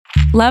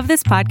Love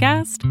this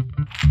podcast?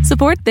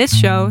 Support this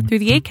show through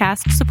the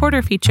Acast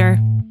supporter feature.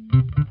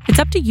 It's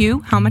up to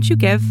you how much you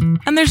give,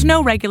 and there's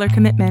no regular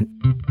commitment.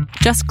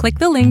 Just click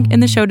the link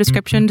in the show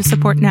description to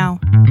support now.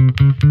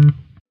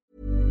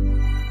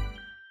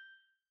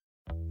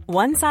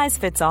 One size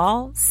fits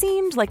all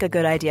seemed like a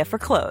good idea for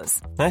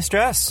clothes. Nice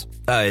dress.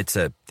 It's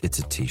a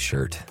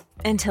t-shirt.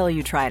 Until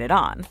you tried it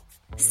on.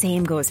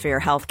 Same goes for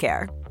your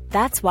healthcare.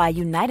 That's why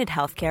United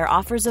Healthcare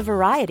offers a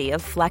variety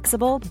of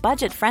flexible,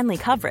 budget-friendly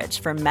coverage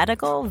for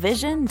medical,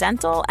 vision,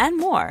 dental, and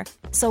more.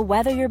 So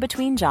whether you're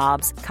between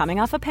jobs,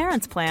 coming off a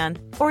parent's plan,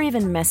 or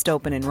even missed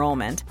open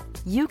enrollment,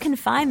 you can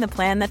find the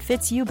plan that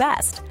fits you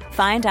best.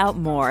 Find out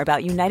more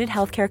about United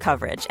Healthcare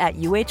coverage at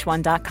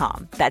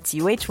uh1.com. That's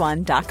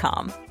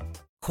uh1.com.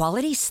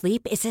 Quality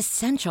sleep is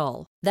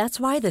essential. That's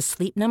why the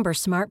Sleep Number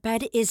Smart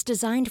Bed is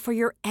designed for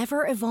your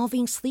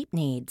ever-evolving sleep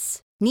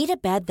needs. Need a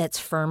bed that's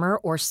firmer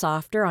or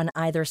softer on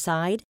either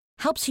side?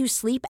 Helps you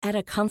sleep at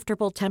a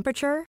comfortable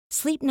temperature?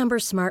 Sleep Number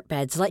Smart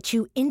Beds let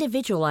you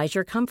individualize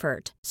your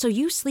comfort, so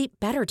you sleep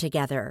better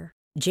together.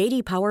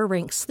 J.D. Power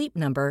ranks Sleep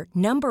Number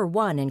number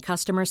 1 in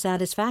customer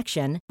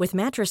satisfaction with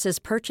mattresses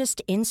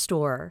purchased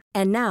in-store.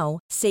 And now,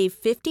 save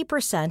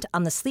 50%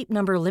 on the Sleep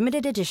Number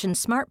Limited Edition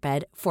Smart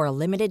Bed for a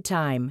limited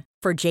time.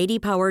 For J.D.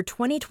 Power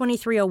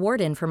 2023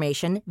 award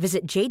information,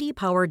 visit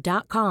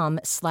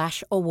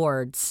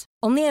jdpower.com/awards.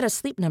 Only at a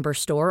Sleep Number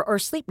store or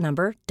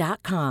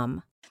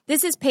sleepnumber.com.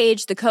 This is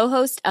Paige, the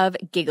co-host of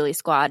Giggly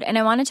Squad, and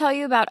I want to tell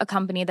you about a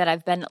company that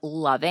I've been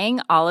loving,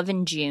 Olive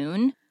and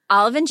June.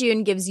 Olive and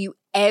June gives you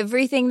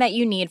everything that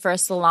you need for a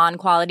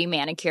salon-quality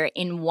manicure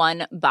in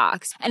one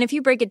box. And if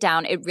you break it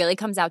down, it really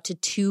comes out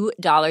to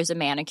 $2 a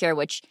manicure,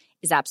 which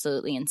is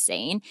absolutely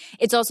insane.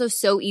 It's also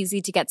so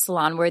easy to get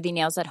salon-worthy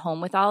nails at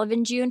home with Olive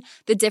and June.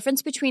 The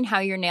difference between how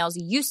your nails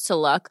used to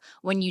look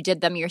when you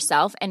did them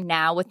yourself and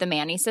now with the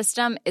Mani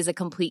system is a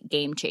complete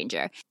game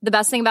changer. The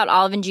best thing about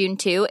Olive and June,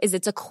 too, is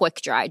it's a quick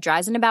dry.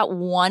 Dries in about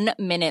 1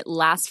 minute,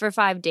 lasts for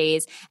 5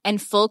 days,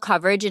 and full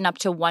coverage in up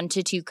to 1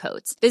 to 2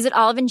 coats. Visit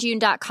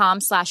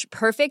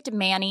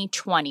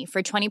oliveandjune.com/perfectmani20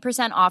 for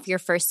 20% off your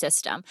first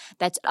system.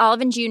 That's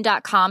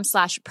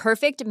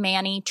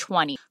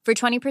oliveandjune.com/perfectmani20 for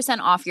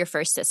 20% off your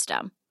first system.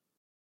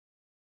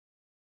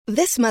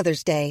 This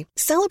Mother's Day,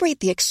 celebrate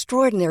the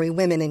extraordinary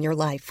women in your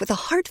life with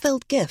a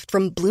heartfelt gift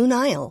from Blue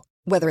Nile.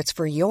 Whether it's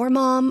for your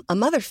mom, a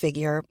mother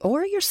figure,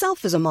 or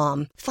yourself as a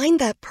mom, find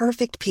that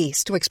perfect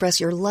piece to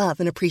express your love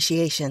and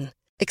appreciation.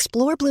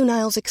 Explore Blue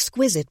Nile's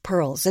exquisite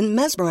pearls and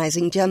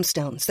mesmerizing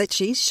gemstones that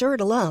she's sure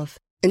to love.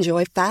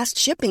 Enjoy fast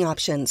shipping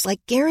options like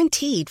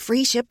guaranteed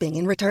free shipping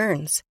and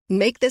returns.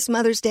 Make this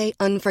Mother's Day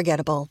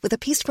unforgettable with a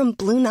piece from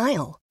Blue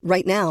Nile.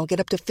 Right now,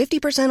 get up to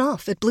 50%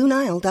 off at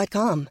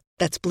BlueNile.com.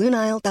 That's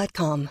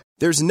BlueNile.com.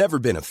 There's never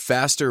been a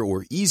faster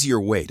or easier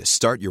way to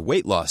start your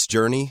weight loss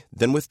journey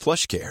than with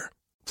PlushCare.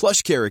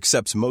 PlushCare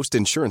accepts most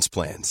insurance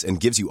plans and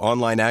gives you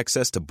online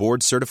access to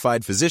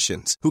board-certified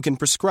physicians who can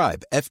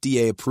prescribe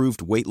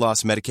FDA-approved weight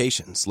loss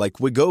medications like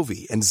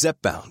Wegovy and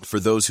Zepbound for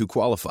those who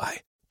qualify.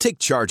 Take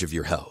charge of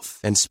your health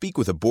and speak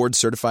with a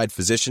board-certified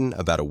physician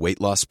about a weight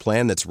loss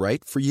plan that's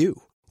right for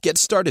you. Get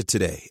started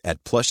today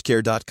at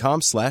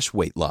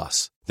plushcare.com/weight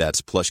loss.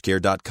 That's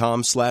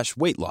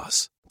plushcare.com/weight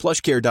loss.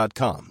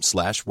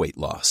 plushcare.com/weight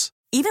loss.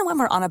 Even when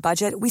we're on a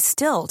budget, we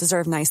still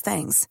deserve nice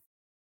things.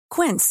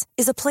 Quince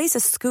is a place to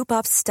scoop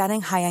up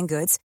stunning high-end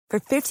goods for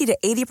 50 to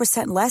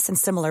 80% less than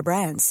similar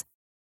brands.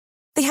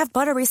 They have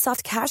buttery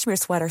soft cashmere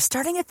sweaters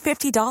starting at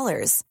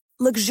 $50,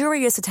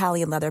 luxurious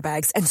Italian leather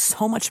bags, and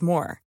so much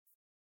more.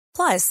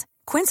 Plus,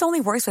 Quince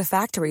only works with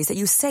factories that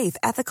use safe,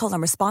 ethical,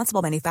 and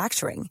responsible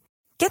manufacturing.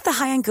 Get the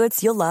high-end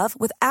goods you'll love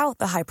without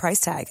the high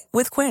price tag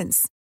with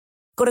Quince.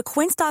 Go to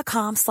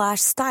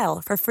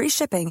quince.com/style for free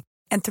shipping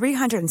and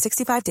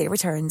 365-day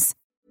returns.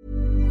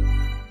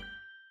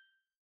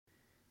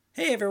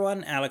 Hey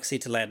everyone, Alex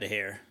Italanda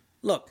here.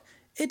 Look,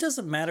 it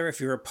doesn't matter if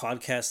you're a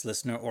podcast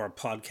listener or a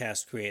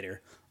podcast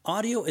creator.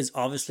 Audio is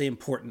obviously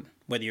important,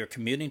 whether you're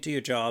commuting to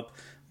your job,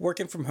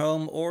 working from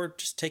home, or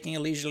just taking a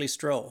leisurely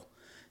stroll.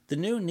 The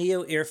new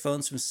Neo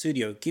earphones from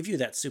Studio give you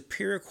that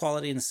superior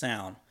quality in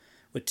sound.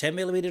 With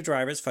 10mm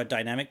drivers for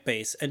dynamic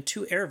bass and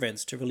 2 air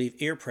vents to relieve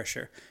ear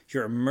pressure,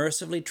 you're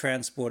immersively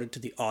transported to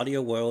the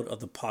audio world of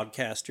the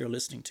podcast you're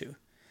listening to.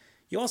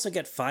 You also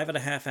get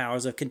 5.5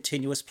 hours of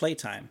continuous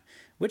playtime,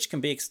 which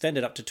can be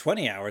extended up to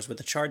 20 hours with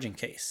a charging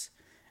case.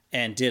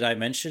 And did I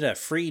mention a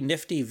free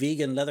nifty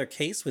vegan leather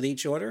case with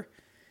each order?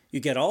 You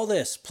get all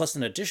this plus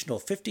an additional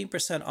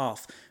 15%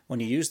 off when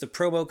you use the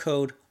promo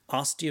code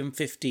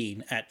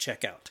OSTIUM15 at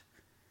checkout.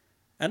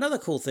 Another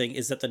cool thing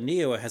is that the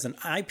Neo has an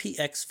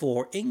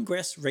IPX4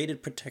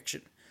 ingress-rated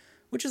protection,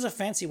 which is a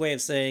fancy way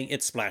of saying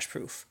it's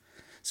splash-proof.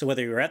 So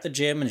whether you're at the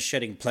gym and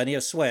shedding plenty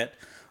of sweat,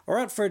 or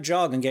out for a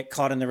jog and get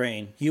caught in the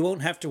rain, you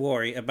won't have to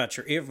worry about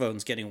your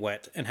earphones getting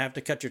wet and have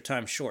to cut your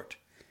time short.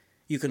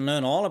 You can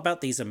learn all about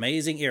these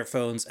amazing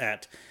earphones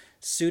at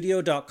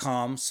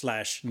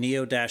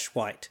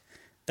studio.com/neo-white.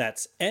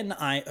 That's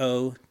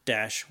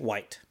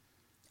NIO-white.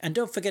 And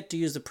don't forget to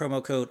use the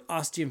promo code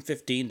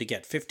OSTIUM15 to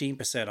get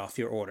 15% off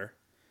your order.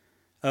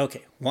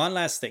 Okay, one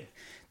last thing.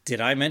 Did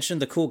I mention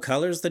the cool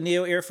colors the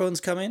Neo earphones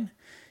come in?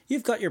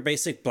 You've got your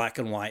basic black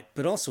and white,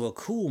 but also a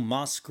cool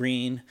moss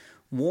green,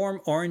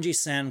 warm orangey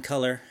sand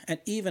color,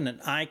 and even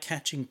an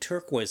eye-catching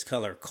turquoise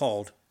color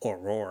called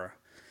Aurora.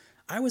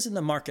 I was in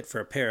the market for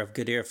a pair of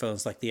good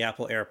earphones like the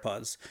Apple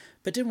AirPods,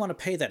 but didn't want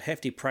to pay that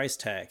hefty price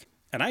tag,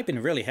 and I've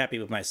been really happy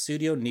with my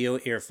Studio Neo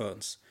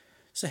earphones.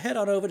 So head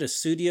on over to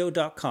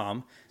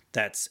studio.com,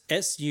 that's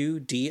SUDIO.com,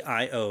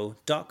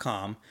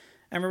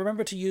 and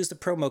remember to use the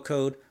promo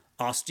code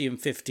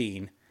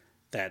OSTIUM15,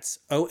 that's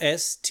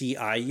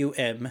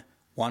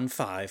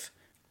OSTIUM15,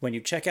 when you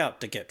check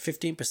out to get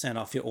 15%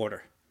 off your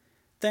order.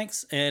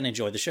 Thanks, and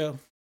enjoy the show.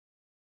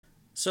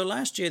 So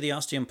last year, the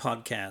Ostium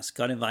podcast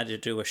got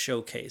invited to do a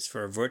showcase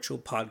for a virtual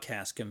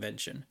podcast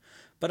convention,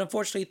 but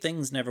unfortunately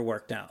things never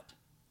worked out.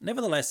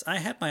 Nevertheless, I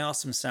had my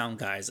awesome sound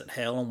guys at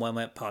Hell and Well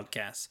Met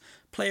Podcasts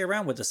play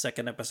around with the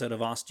second episode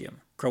of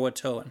Ostium,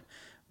 Croatoan,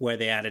 where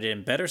they added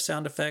in better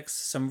sound effects,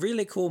 some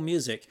really cool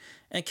music,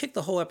 and kicked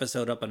the whole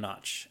episode up a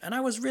notch, and I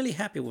was really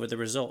happy with the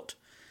result.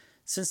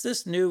 Since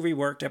this new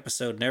reworked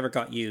episode never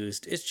got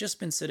used, it's just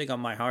been sitting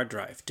on my hard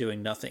drive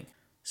doing nothing.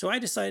 So I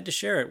decided to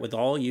share it with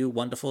all you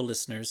wonderful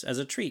listeners as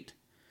a treat.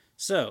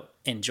 So,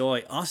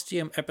 enjoy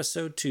Ostium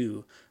Episode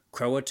 2,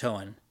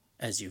 Croatoan,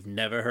 as you've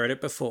never heard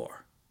it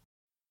before.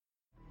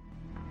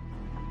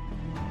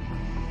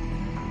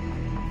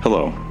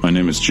 Hello, my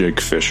name is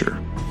Jake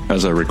Fisher.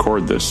 As I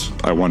record this,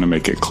 I want to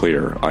make it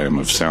clear I am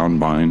of sound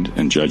mind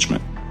and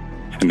judgment,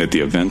 and that the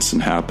events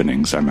and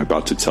happenings I'm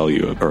about to tell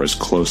you are as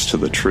close to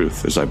the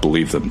truth as I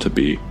believe them to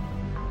be.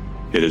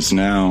 It is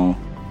now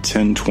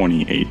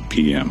 10:28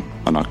 p.m.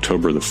 on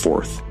October the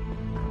 4th.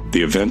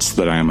 The events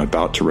that I am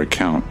about to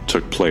recount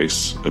took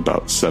place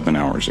about 7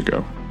 hours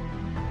ago.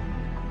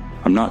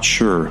 I'm not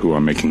sure who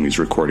I'm making these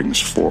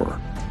recordings for.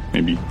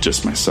 Maybe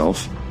just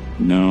myself?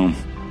 No.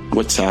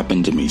 What's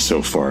happened to me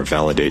so far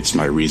validates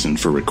my reason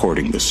for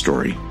recording this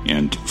story,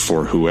 and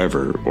for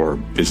whoever, or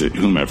is it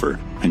whomever,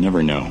 I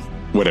never know,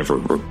 whatever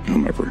or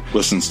whomever,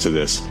 listens to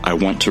this, I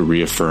want to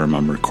reaffirm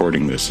I'm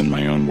recording this in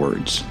my own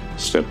words,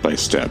 step by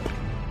step,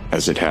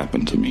 as it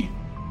happened to me,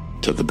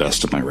 to the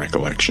best of my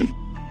recollection.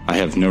 I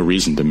have no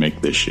reason to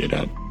make this shit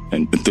up,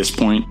 and at this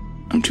point,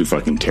 I'm too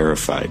fucking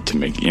terrified to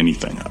make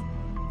anything up.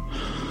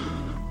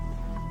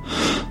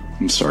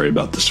 I'm sorry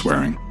about the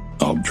swearing.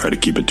 I'll try to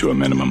keep it to a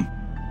minimum.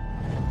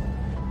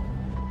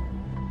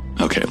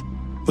 Okay,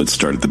 let's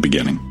start at the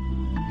beginning.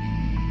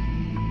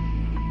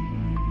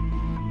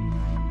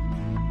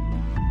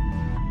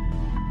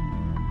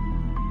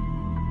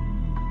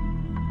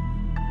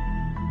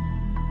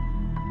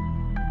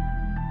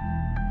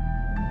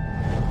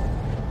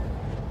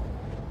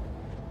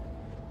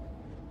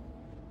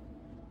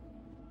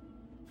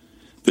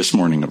 This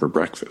morning over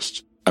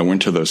breakfast, I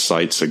went to those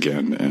sites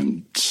again,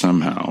 and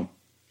somehow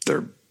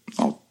they're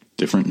all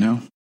different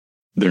now.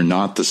 They're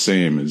not the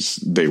same as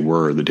they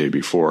were the day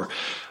before.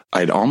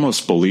 I'd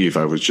almost believe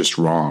I was just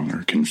wrong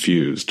or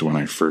confused when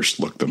I first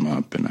looked them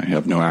up, and I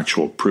have no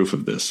actual proof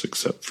of this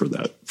except for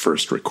that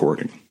first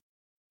recording.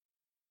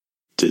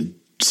 Did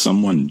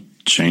someone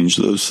change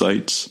those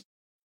sites?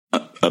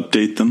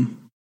 Update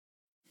them?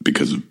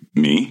 Because of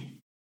me?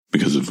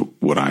 Because of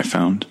what I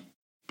found?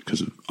 Because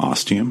of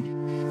Ostium?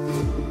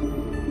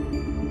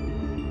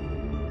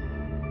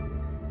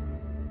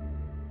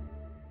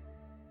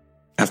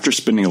 After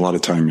spending a lot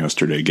of time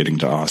yesterday getting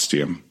to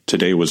Ostium,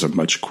 today was a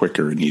much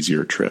quicker and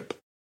easier trip.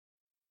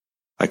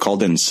 I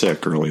called in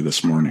sick early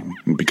this morning,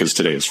 and because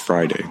today is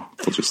Friday,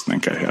 they'll just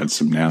think I had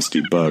some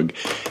nasty bug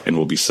and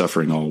will be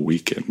suffering all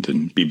weekend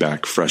and be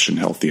back fresh and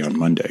healthy on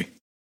Monday.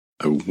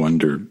 I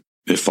wonder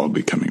if I'll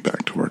be coming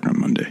back to work on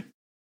Monday.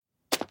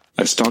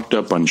 I stocked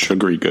up on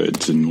sugary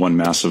goods and one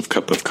massive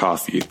cup of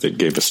coffee that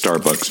gave a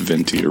Starbucks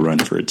venti a run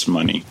for its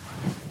money,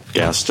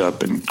 gassed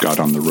up and got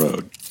on the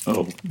road.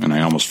 Oh, and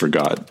I almost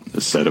forgot a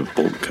set of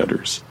bolt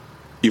cutters.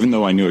 Even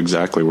though I knew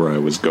exactly where I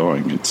was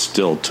going, it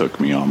still took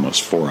me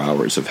almost 4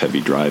 hours of heavy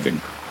driving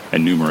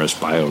and numerous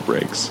bio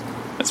breaks.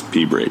 That's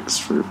pee breaks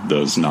for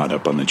those not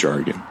up on the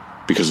jargon.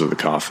 Because of the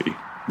coffee,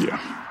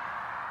 yeah.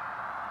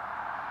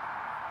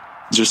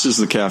 Just as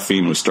the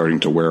caffeine was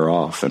starting to wear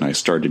off and I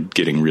started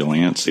getting real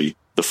antsy,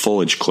 the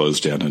foliage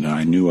closed in and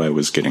I knew I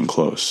was getting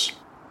close.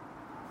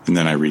 And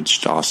then I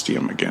reached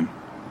Ostium again.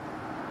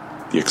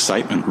 The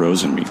excitement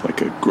rose in me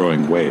like a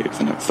growing wave,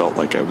 and it felt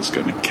like I was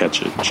going to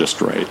catch it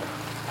just right.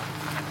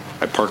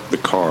 I parked the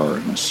car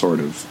in a sort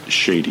of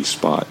shady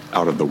spot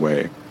out of the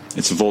way.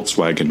 It's a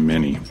Volkswagen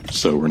Mini,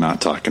 so we're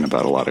not talking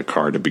about a lot of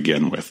car to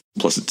begin with.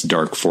 Plus it's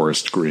dark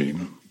forest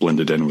green,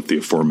 blended in with the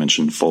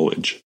aforementioned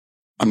foliage.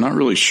 I'm not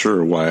really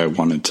sure why I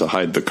wanted to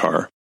hide the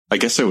car. I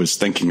guess I was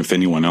thinking if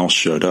anyone else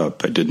showed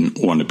up, I didn't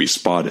want to be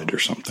spotted or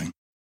something.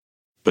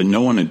 But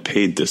no one had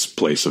paid this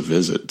place a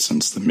visit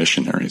since the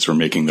missionaries were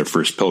making their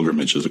first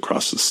pilgrimages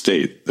across the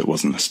state that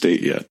wasn't a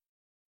state yet.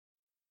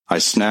 I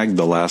snagged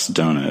the last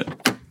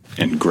donut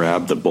and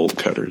grabbed the bolt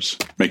cutters,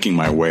 making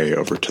my way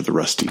over to the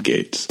rusty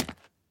gates,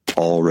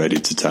 all ready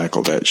to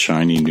tackle that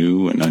shiny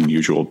new and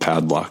unusual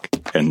padlock,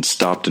 and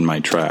stopped in my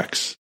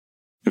tracks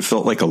It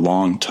felt like a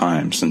long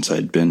time since I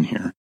had been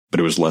here, but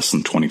it was less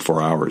than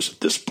 24 hours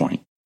at this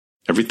point.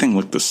 Everything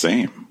looked the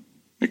same,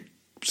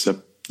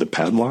 except the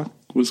padlock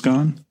was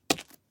gone.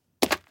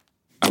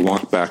 I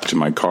walked back to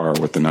my car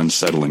with an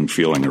unsettling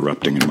feeling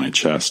erupting in my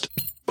chest,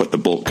 put the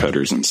bolt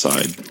cutters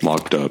inside,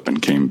 locked up,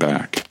 and came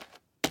back.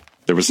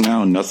 There was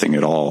now nothing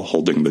at all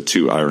holding the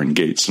 2 iron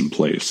gates in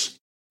place.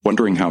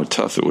 Wondering how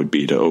tough it would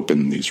be to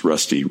open these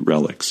rusty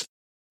relics,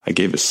 I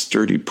gave a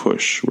sturdy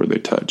push where they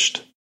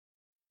touched.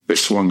 They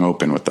swung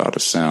open without a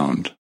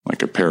sound,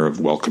 like a pair of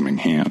welcoming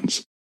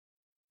hands.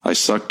 I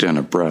sucked in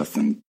a breath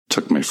and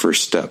took my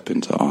first step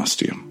into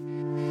Ostium.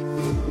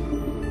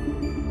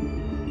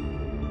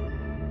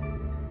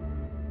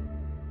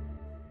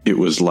 It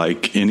was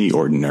like any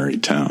ordinary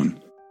town,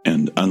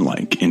 and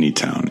unlike any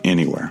town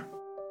anywhere.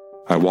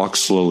 I walked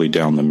slowly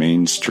down the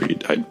main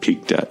street I'd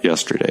peeked at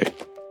yesterday,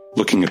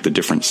 looking at the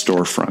different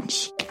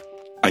storefronts.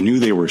 I knew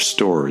they were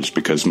stores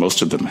because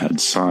most of them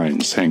had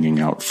signs hanging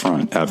out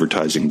front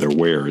advertising their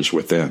wares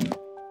within.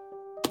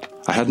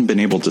 I hadn't been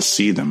able to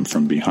see them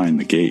from behind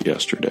the gate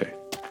yesterday.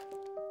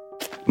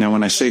 Now,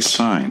 when I say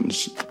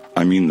signs,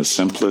 I mean the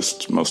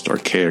simplest, most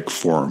archaic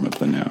form of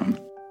the noun.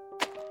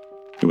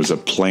 It was a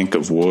plank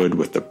of wood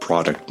with the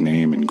product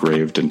name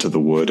engraved into the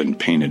wood and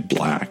painted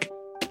black,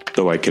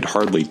 though I could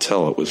hardly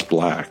tell it was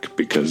black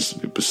because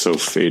it was so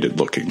faded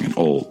looking and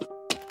old.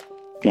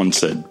 One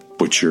said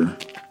butcher,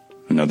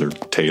 another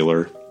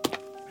tailor,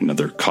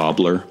 another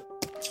cobbler.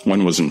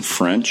 One was in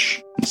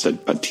French and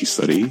said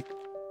pâtisserie.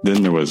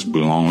 Then there was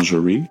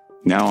boulangerie.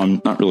 Now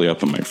I'm not really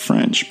up on my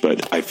French,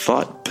 but I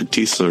thought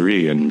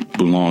pâtisserie and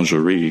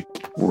boulangerie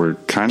were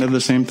kind of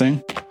the same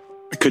thing.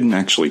 I couldn't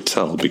actually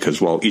tell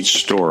because while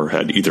each store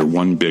had either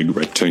one big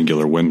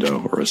rectangular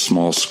window or a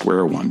small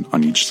square one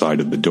on each side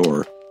of the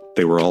door,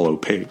 they were all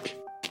opaque,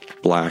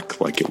 black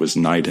like it was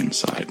night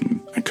inside,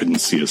 and I couldn't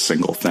see a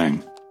single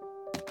thing.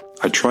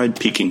 I tried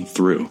peeking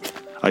through.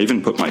 I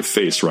even put my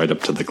face right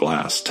up to the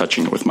glass,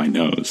 touching it with my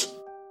nose.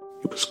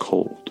 It was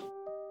cold.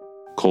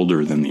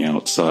 Colder than the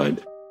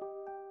outside.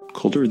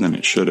 Colder than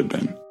it should have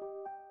been.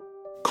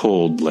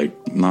 Cold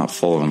like not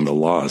following the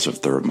laws of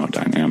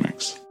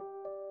thermodynamics.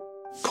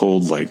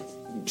 Cold like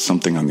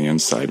something on the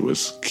inside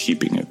was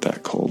keeping it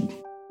that cold,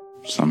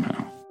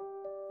 somehow.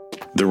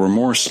 There were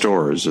more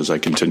stores as I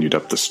continued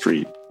up the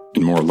street,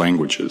 in more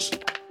languages.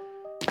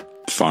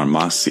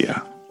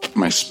 Farmacia.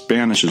 My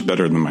Spanish is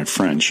better than my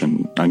French,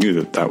 and I knew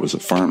that that was a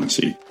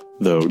pharmacy.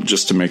 Though,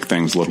 just to make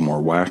things a little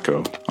more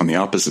wacko, on the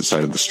opposite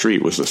side of the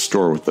street was a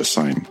store with the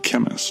sign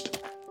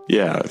chemist.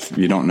 Yeah, if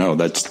you don't know,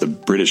 that's the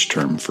British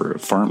term for a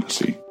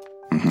pharmacy.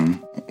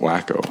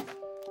 Wacko.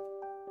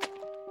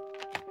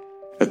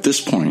 At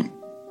this point,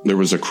 there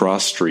was a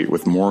cross street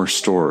with more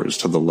stores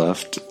to the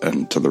left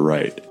and to the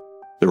right.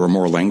 There were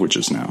more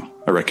languages now.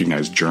 I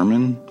recognized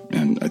German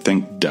and I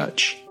think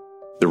Dutch.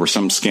 There were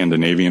some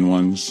Scandinavian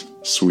ones,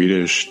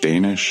 Swedish,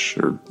 Danish,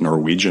 or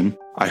Norwegian.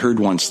 I heard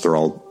once they're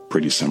all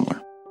pretty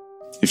similar.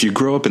 If you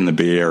grow up in the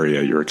Bay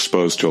Area, you're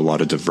exposed to a lot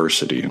of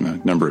diversity and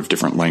a number of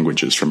different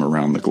languages from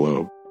around the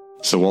globe.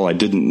 So while I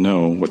didn't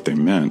know what they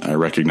meant, I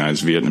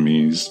recognized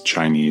Vietnamese,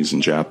 Chinese,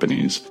 and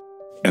Japanese.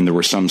 And there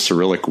were some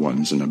Cyrillic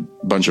ones and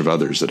a bunch of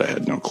others that I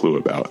had no clue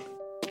about.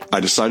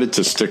 I decided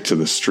to stick to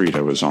the street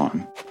I was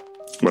on,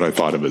 what I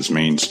thought of as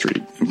Main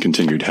Street, and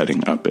continued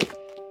heading up it.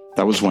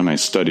 That was when I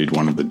studied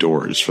one of the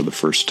doors for the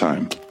first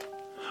time.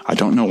 I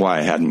don't know why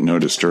I hadn't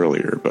noticed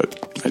earlier,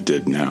 but I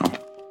did now.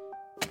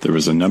 There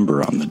was a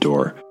number on the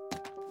door.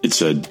 It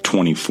said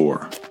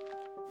 24.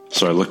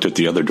 So I looked at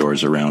the other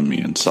doors around me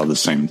and saw the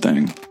same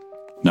thing.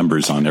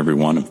 Numbers on every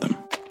one of them.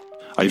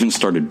 I even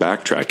started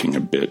backtracking a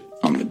bit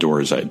on the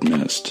doors I'd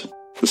missed.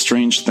 The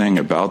strange thing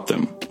about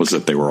them was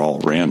that they were all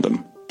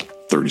random.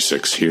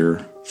 36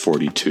 here,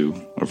 42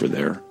 over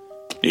there,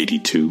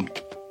 82,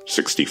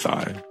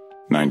 65,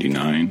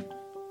 99,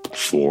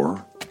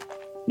 4,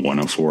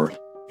 104.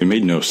 It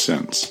made no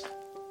sense.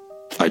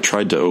 I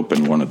tried to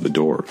open one of the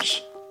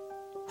doors.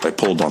 I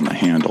pulled on the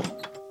handle.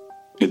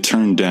 It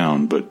turned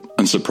down, but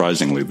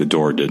unsurprisingly, the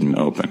door didn't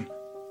open.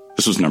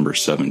 This was number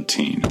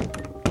 17.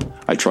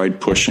 I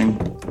tried pushing,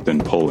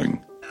 then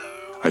pulling.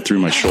 I threw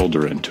my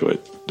shoulder into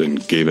it, then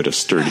gave it a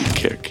sturdy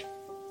kick.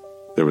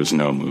 There was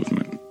no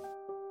movement.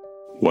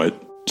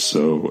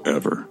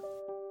 Whatsoever.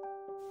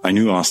 I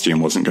knew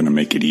Ostium wasn't going to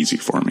make it easy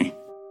for me.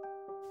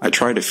 I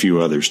tried a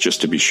few others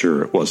just to be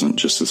sure it wasn't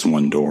just this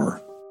one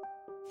door.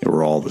 They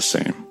were all the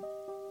same,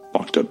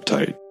 locked up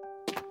tight.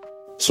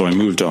 So I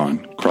moved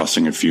on,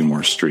 crossing a few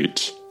more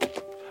streets.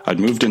 I'd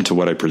moved into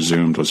what I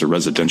presumed was a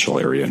residential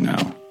area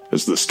now,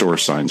 as the store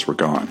signs were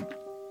gone.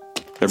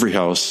 Every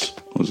house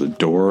was a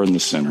door in the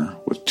center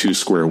with 2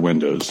 square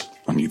windows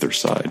on either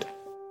side.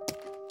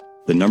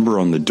 The number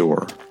on the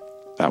door,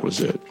 that was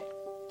it.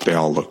 They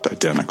all looked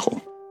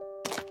identical.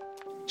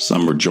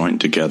 Some were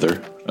joined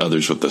together,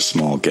 others with a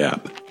small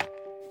gap.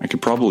 I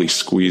could probably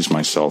squeeze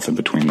myself in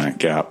between that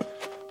gap,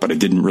 but I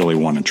didn't really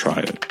want to try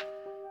it.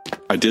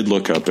 I did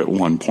look up at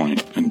one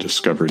point and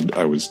discovered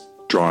I was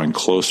drawing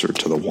closer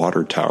to the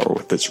water tower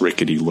with its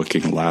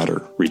rickety-looking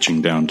ladder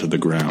reaching down to the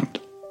ground.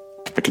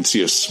 I could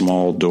see a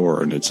small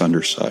door on its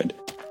underside,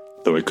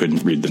 though I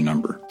couldn't read the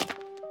number.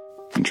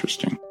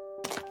 Interesting.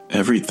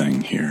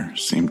 Everything here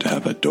seemed to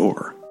have a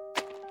door.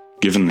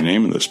 Given the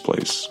name of this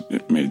place,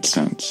 it made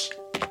sense.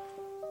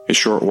 A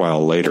short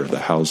while later, the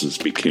houses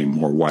became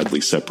more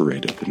widely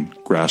separated and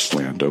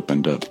grassland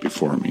opened up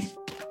before me,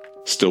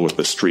 still with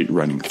the street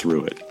running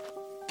through it.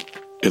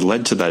 It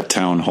led to that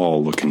town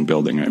hall-looking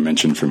building I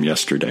mentioned from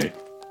yesterday.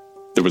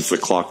 There was the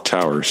clock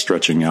tower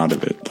stretching out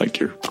of it like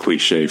your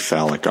cliché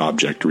phallic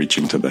object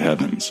reaching to the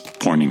heavens,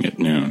 pointing at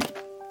noon.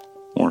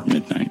 Or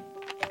midnight.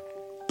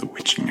 The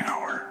witching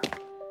hour.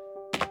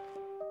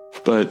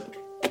 But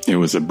it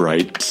was a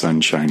bright,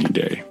 sunshiny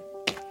day.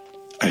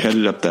 I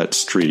headed up that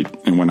street,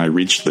 and when I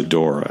reached the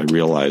door, I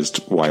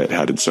realized why it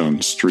had its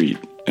own street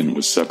and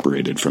was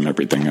separated from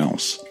everything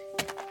else.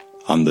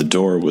 On the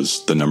door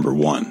was the number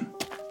 1.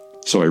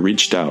 So I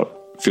reached out,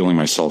 feeling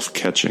myself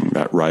catching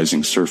that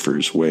rising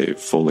surfer's wave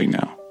fully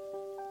now.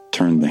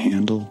 Turned the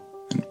handle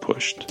and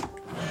pushed.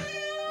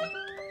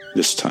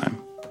 This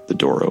time, the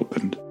door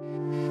opened.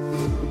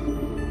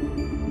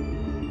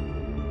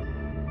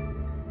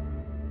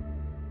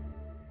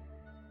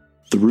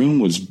 The room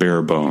was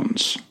bare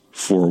bones,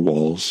 4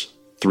 walls,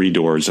 3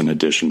 doors in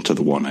addition to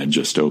the one I'd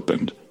just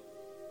opened.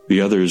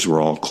 The others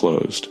were all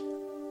closed,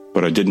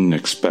 but I didn't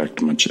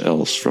expect much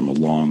else from a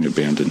long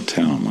abandoned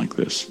town like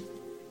this.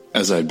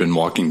 As I'd been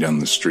walking down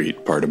the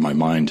street, part of my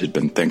mind had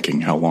been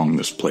thinking how long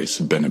this place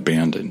had been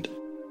abandoned.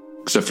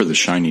 Except for the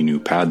shiny new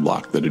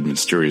padlock that had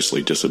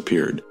mysteriously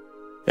disappeared,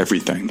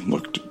 everything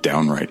looked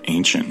downright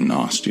ancient and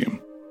austere.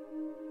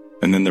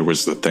 And then there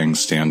was the thing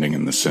standing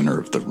in the center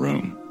of the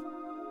room.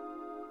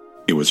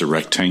 It was a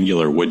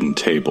rectangular wooden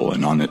table,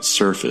 and on its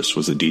surface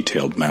was a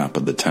detailed map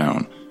of the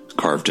town,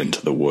 carved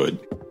into the wood.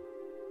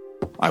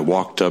 I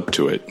walked up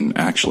to it and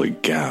actually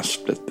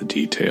gasped at the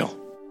detail.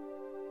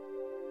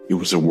 It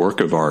was a work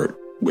of art,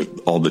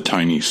 with all the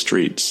tiny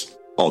streets,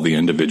 all the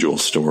individual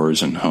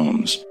stores and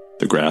homes,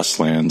 the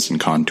grasslands and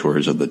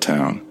contours of the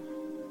town.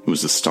 It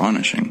was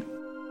astonishing.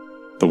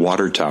 The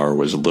water tower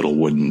was a little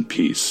wooden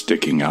piece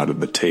sticking out of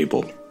the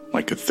table,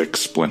 like a thick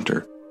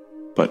splinter.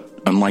 But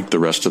unlike the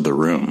rest of the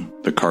room,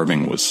 the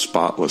carving was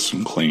spotless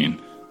and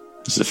clean,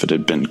 as if it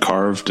had been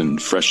carved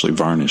and freshly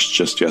varnished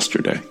just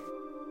yesterday.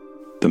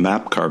 The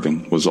map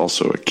carving was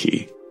also a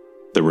key.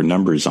 There were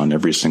numbers on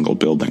every single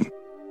building.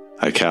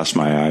 I cast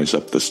my eyes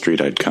up the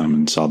street I'd come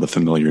and saw the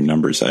familiar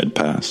numbers I had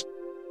passed.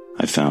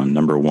 I found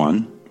number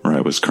 1, where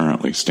I was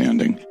currently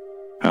standing.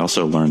 I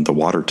also learned the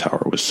water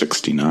tower was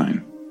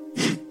 69.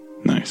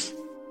 Nice.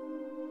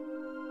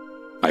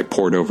 I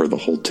pored over the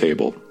whole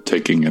table,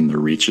 taking in the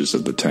reaches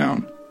of the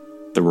town.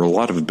 There were a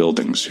lot of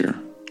buildings here,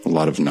 a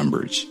lot of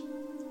numbers.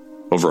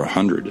 Over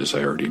 100, as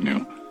I already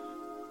knew.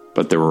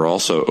 But there were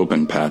also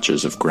open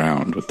patches of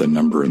ground with the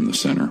number in the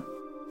center.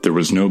 There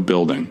was no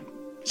building,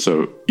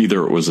 so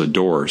either it was a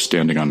door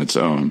standing on its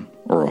own,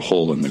 or a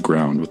hole in the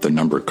ground with the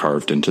number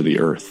carved into the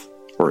earth,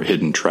 or a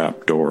hidden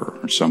trap door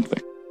or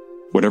something.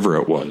 Whatever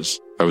it was,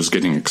 I was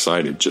getting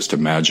excited just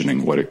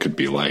imagining what it could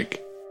be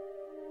like.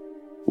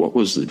 What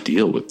was the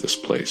deal with this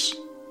place?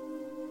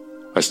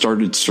 I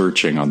started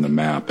searching on the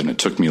map, and it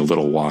took me a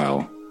little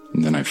while,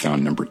 and then I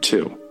found number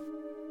 2.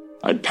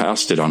 I'd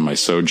passed it on my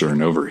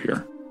sojourn over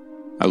here.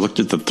 I looked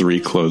at the 3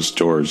 closed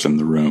doors in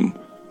the room,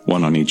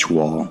 one on each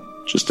wall,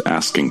 just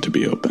asking to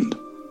be opened.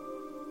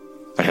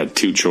 I had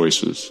 2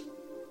 choices.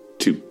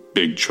 2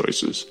 big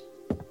choices.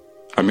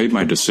 I made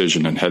my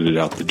decision and headed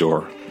out the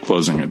door,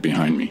 closing it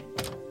behind me.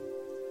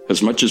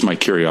 As much as my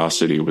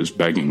curiosity was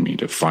begging me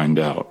to find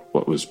out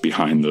what was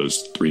behind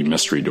those 3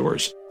 mystery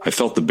doors, I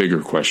felt the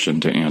bigger question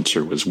to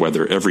answer was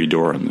whether every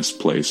door in this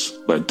place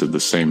led to the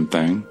same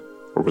thing,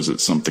 or was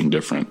it something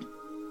different?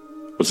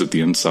 Was it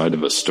the inside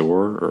of a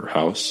store or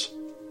house?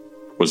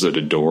 Was it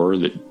a door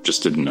that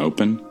just didn't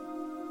open?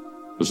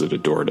 Was it a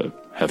door to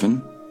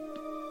heaven?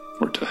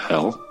 Or to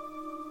hell?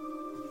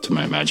 To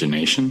my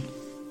imagination?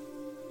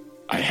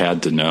 I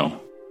had to know.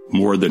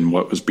 More than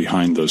what was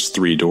behind those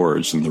 3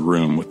 doors in the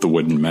room with the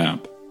wooden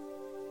map.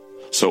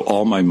 So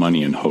all my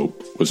money and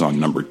hope was on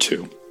number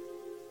 2.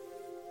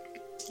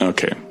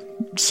 Okay,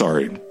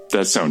 sorry,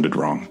 that sounded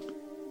wrong.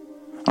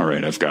 All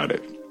right, I've got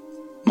it.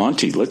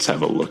 Monty, let's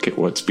have a look at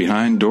what's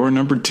behind door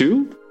number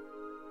 2.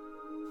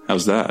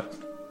 How's that?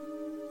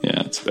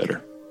 Yeah, it's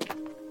better.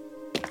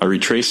 I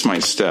retraced my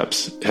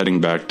steps,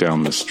 heading back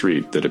down the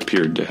street that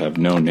appeared to have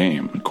no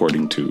name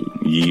according to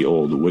ye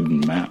old wooden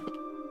map.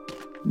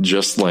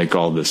 Just like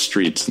all the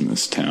streets in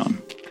this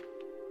town.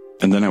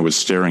 And then I was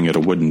staring at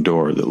a wooden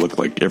door that looked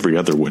like every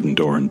other wooden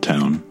door in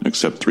town,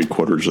 except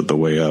 3/4 of the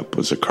way up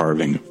was a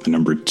carving of the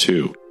number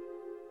 2,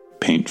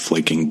 paint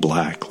flaking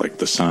black like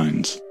the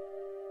signs.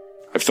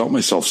 I felt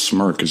myself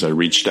smirk as I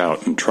reached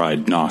out and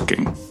tried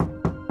knocking.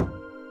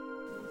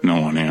 No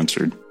one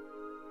answered.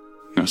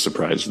 No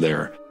surprise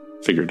there.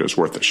 Figured it was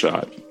worth a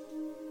shot.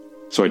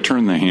 So I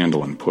turned the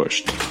handle and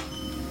pushed.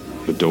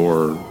 The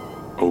door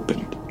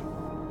opened.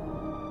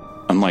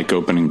 Unlike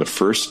opening the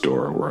first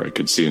door where I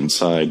could see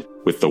inside,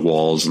 with the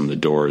walls and the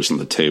doors and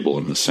the table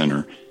in the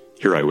center,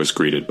 here I was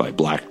greeted by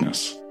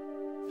blackness.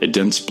 a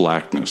dense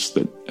blackness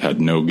that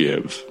had no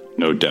give,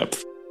 no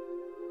depth.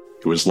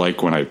 It was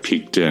like when I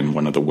peeked in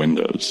one of the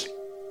windows,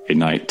 a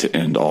night to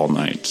end all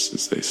nights,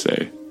 as they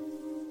say.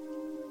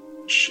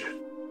 Shit.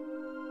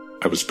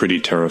 I was pretty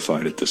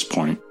terrified at this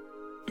point,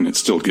 and it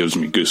still gives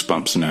me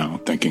goosebumps now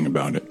thinking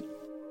about it.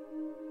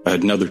 I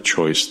had another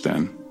choice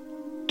then,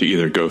 to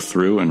either go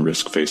through and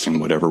risk facing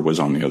whatever was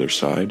on the other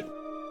side,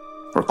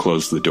 or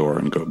close the door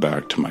and go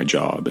back to my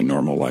job and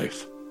normal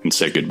life and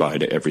say goodbye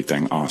to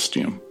everything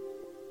ostium.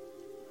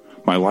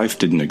 My life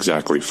didn't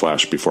exactly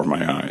flash before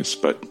my eyes,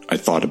 but I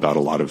thought about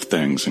a lot of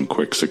things in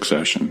quick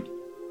succession.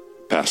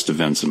 Past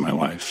events in my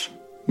life,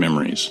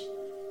 memories,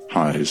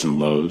 highs and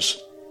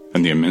lows,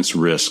 and the immense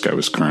risk I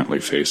was currently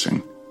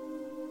facing.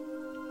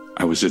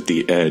 I was at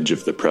the edge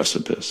of the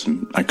precipice,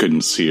 and I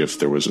couldn't see if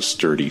there was a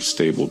sturdy,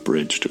 stable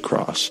bridge to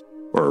cross,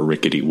 or a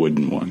rickety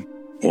wooden one,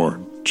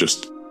 or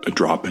just a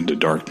drop into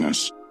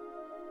darkness.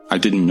 I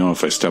didn't know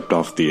if I stepped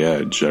off the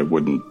edge, I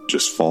wouldn't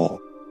just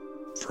fall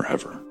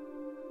forever.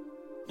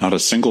 Not a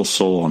single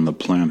soul on the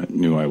planet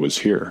knew I was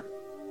here.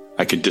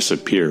 I could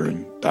disappear,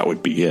 and that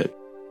would be it.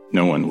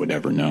 No one would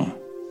ever know.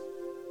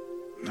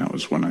 And that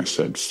was when I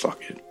said,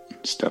 fuck it,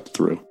 and stepped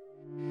through.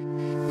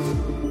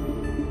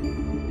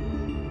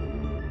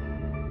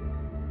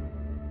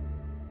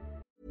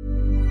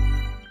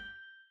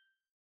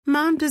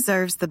 Mom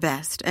deserves the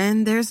best,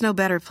 and there's no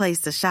better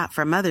place to shop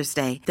for Mother's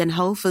Day than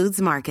Whole Foods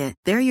Market.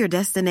 They're your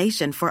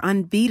destination for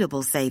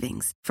unbeatable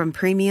savings, from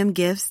premium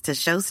gifts to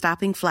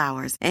show-stopping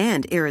flowers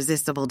and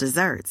irresistible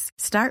desserts.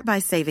 Start by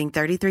saving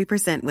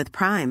 33% with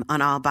Prime on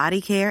all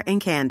body care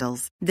and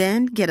candles.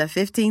 Then get a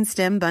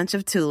 15-stem bunch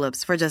of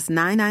tulips for just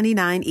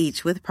 $9.99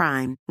 each with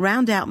Prime.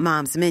 Round out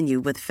Mom's menu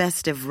with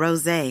festive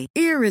rosé,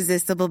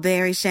 irresistible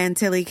berry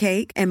chantilly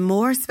cake, and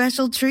more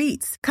special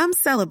treats. Come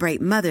celebrate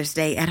Mother's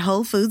Day at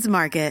Whole Foods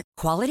Market.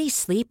 Quality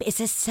sleep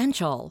is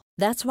essential.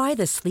 That's why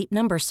the Sleep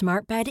Number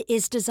Smart Bed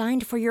is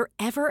designed for your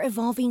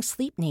ever-evolving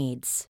sleep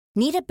needs.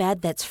 Need a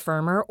bed that's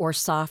firmer or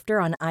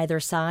softer on either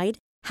side?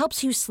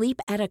 Helps you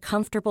sleep at a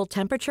comfortable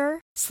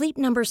temperature? Sleep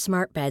Number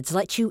Smart Beds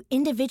let you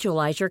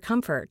individualize your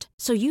comfort,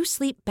 so you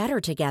sleep better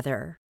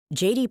together.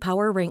 J.D.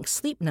 Power ranks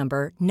Sleep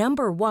Number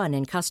 #1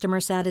 in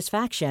customer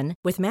satisfaction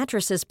with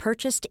mattresses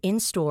purchased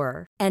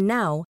in-store. And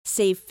now,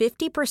 save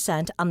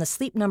 50% on the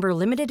Sleep Number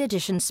Limited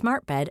Edition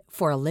Smart Bed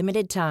for a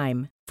limited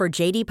time. For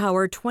J.D.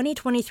 Power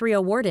 2023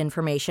 award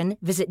information,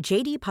 visit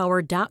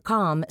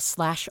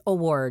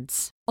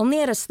jdpower.com/awards.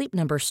 Only at a Sleep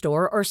Number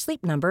store or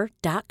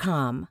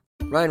sleepnumber.com.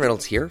 Ryan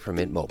Reynolds here from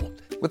Mint Mobile.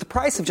 With the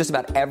price of just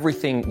about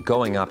everything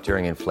going up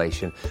during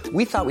inflation,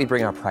 we thought we'd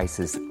bring our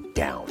prices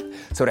down.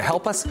 So to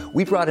help us,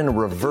 we brought in a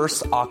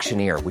reverse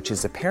auctioneer, which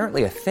is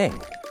apparently a thing.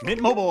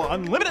 Mint Mobile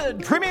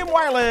Unlimited Premium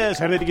Wireless.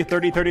 How to get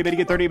 30, 30, bit to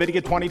get 30, bit to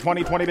get 20,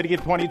 20, 20, bit to get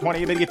 20,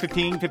 20, bit to get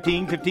 15,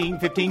 15, 15,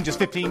 15, just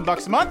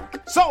 $15 a month?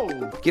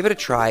 Sold! Give it a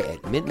try at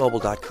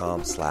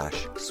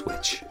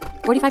mintmobile.com/switch.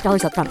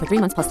 $45 up front for 3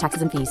 months plus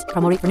taxes and fees.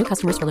 Promo rate for new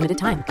customers for limited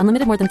time.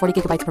 Unlimited more than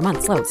 40 gigabytes per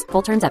month. Slows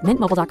full terms at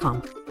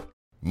mintmobile.com.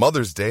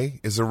 Mother's Day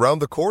is around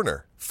the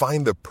corner.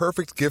 Find the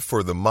perfect gift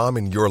for the mom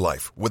in your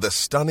life with a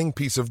stunning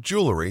piece of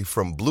jewelry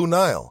from Blue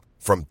Nile.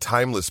 From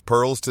timeless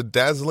pearls to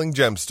dazzling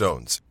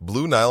gemstones,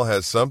 Blue Nile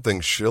has something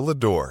she'll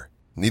adore.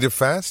 Need it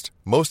fast?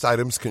 Most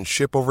items can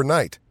ship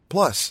overnight.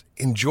 Plus,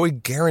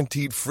 enjoy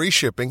guaranteed free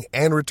shipping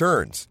and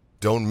returns.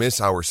 Don't miss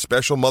our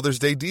special Mother's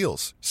Day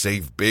deals.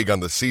 Save big on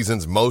the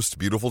season's most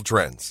beautiful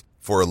trends.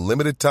 For a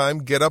limited time,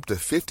 get up to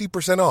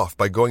 50% off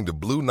by going to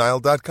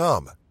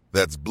BlueNile.com.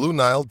 That's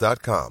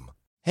BlueNile.com.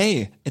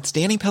 Hey, it's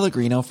Danny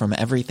Pellegrino from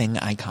Everything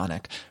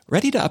Iconic.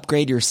 Ready to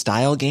upgrade your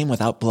style game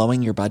without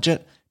blowing your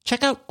budget?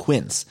 Check out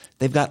Quince.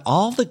 They've got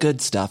all the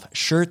good stuff,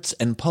 shirts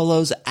and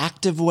polos,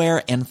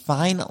 activewear, and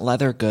fine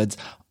leather goods,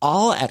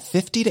 all at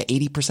 50 to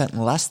 80%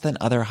 less than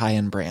other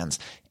high-end brands.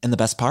 And the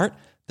best part?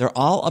 They're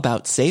all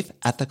about safe,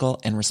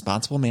 ethical, and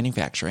responsible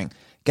manufacturing.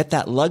 Get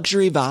that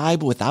luxury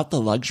vibe without the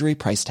luxury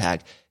price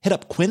tag. Hit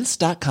up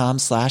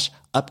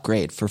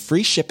quince.com/upgrade for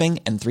free shipping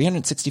and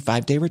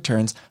 365-day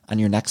returns on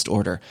your next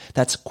order.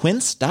 That's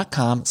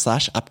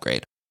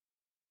quince.com/upgrade.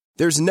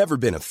 There's never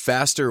been a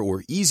faster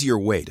or easier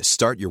way to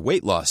start your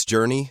weight loss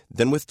journey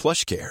than with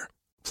PlushCare.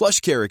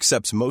 PlushCare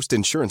accepts most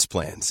insurance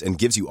plans and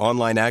gives you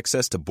online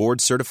access to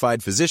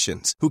board-certified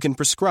physicians who can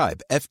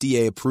prescribe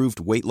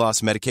FDA-approved weight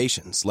loss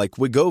medications like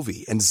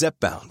Wegovy and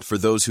Zepbound for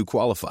those who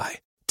qualify.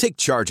 Take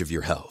charge of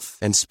your health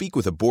and speak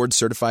with a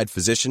board-certified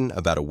physician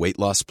about a weight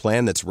loss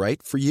plan that's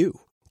right for you.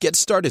 Get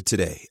started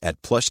today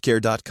at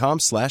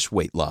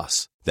plushcare.com/weight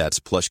loss. That's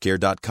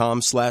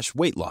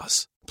plushcare.com/weight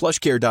loss.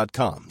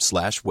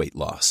 plushcare.com/weight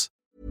loss.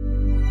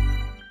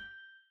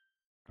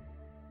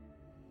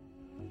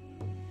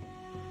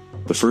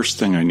 The first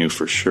thing I knew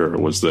for sure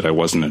was that I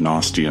wasn't an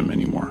ostium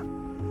anymore.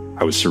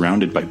 I was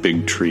surrounded by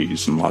big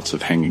trees and lots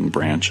of hanging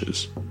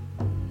branches.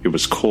 It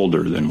was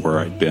colder than where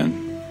I'd been.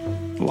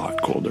 A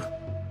lot colder.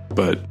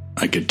 But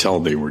I could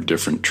tell they were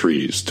different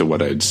trees to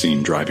what I had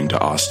seen driving to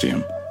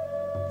Ostium.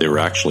 They were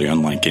actually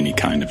unlike any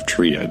kind of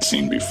tree I'd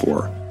seen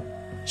before,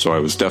 so I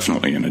was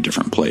definitely in a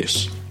different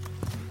place.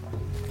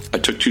 I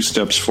took 2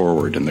 steps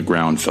forward, and the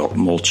ground felt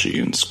mulchy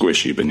and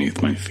squishy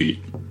beneath my feet.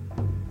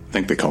 I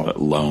think they call it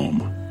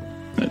loam,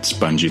 that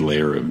spongy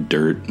layer of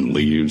dirt and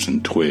leaves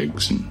and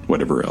twigs and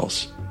whatever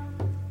else.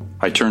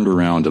 I turned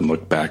around and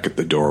looked back at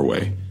the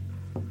doorway.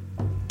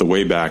 The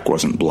way back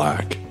wasn't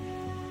black,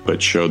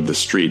 but showed the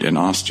street in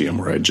Ostium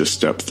where I'd just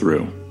stepped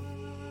through.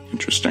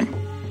 Interesting.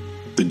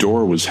 The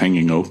door was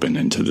hanging open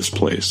into this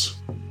place,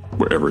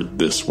 wherever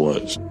this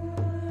was.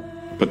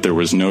 But there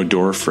was no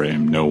door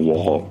frame, no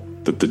wall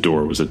that the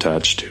door was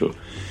attached to.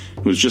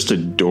 It was just a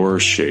door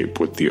shape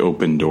with the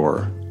open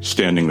door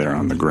standing there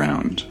on the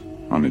ground,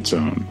 on its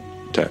own,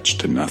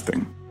 attached to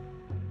nothing.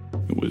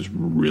 It was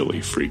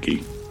really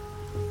freaky.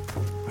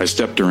 I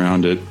stepped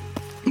around it,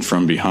 and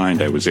from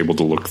behind I was able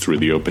to look through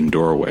the open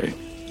doorway,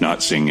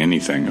 not seeing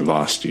anything of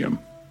Ostium.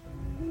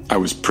 I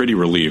was pretty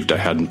relieved I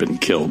hadn't been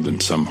killed in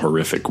some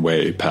horrific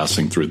way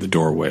passing through the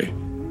doorway,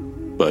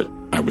 but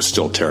I was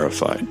still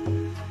terrified.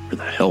 Where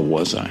the hell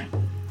was I?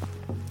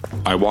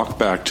 I walked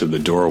back to the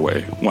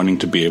doorway, wanting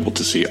to be able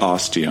to see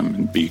Ostium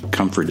and be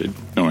comforted,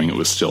 knowing it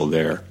was still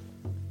there.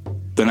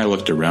 Then I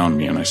looked around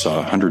me and I saw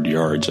 100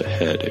 yards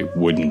ahead a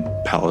wooden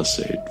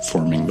palisade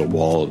forming the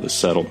wall of the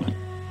settlement.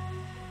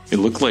 It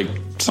looked like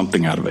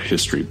something out of a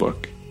history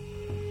book.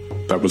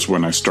 That was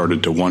when I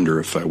started to wonder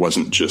if I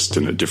wasn't just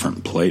in a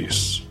different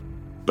place,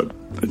 but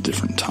a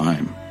different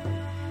time.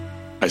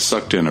 I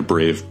sucked in a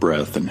brave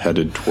breath and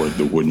headed toward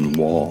the wooden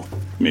wall,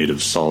 made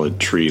of solid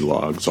tree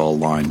logs all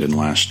lined and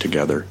lashed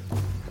together.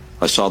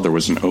 I saw there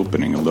was an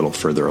opening a little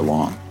further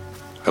along.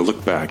 I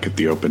looked back at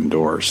the open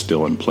door,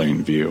 still in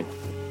plain view.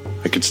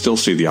 I could still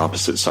see the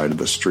opposite side of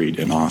the street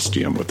in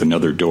Ostium with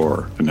another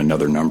door and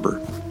another number,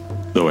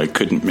 though I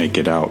couldn't make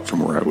it out from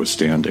where I was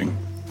standing.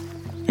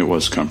 It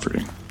was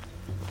comforting.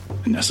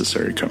 A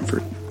necessary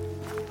comfort.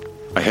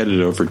 I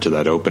headed over to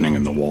that opening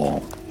in the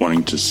wall,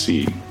 wanting to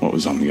see what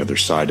was on the other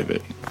side of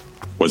it.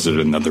 Was it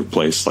another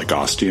place like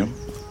Ostium?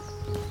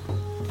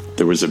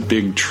 There was a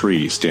big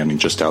tree standing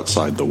just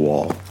outside the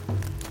wall.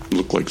 It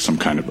looked like some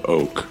kind of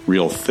oak,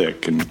 real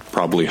thick and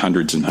probably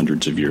hundreds and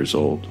hundreds of years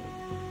old.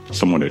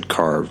 Someone had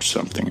carved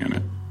something in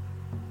it.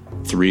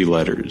 3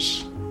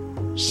 letters.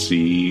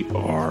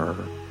 C-R-O.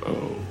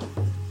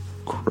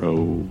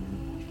 Crow.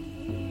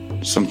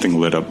 Something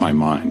lit up my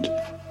mind.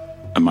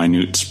 A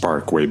minute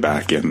spark way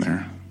back in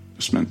there.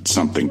 This meant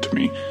something to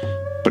me,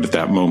 but at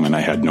that moment I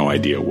had no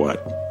idea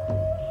what.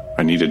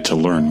 I needed to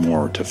learn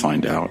more to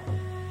find out.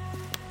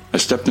 I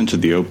stepped into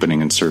the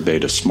opening and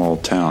surveyed a small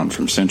town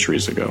from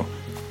centuries ago.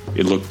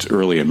 It looked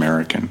early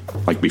American,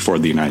 like before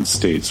the United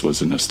States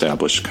was an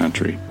established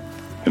country.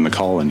 In the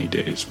colony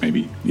days,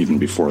 maybe even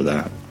before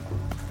that.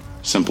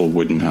 Simple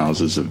wooden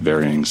houses of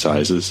varying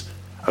sizes,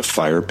 a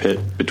fire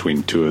pit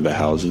between 2 of the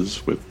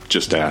houses with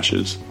just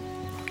ashes.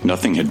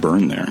 Nothing had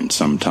burned there in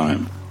some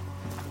time.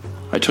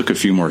 I took a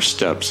few more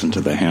steps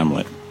into the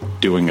hamlet,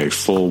 doing a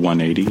full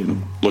 180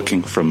 and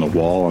looking from the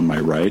wall on my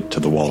right to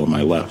the wall on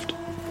my left.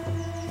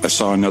 I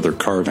saw another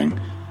carving,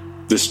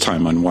 this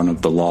time on one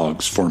of the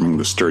logs forming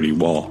the sturdy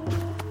wall.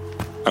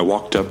 I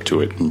walked up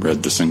to it and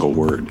read the single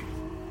word.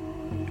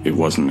 It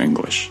wasn't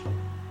English.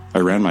 I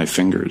ran my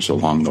fingers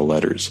along the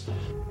letters.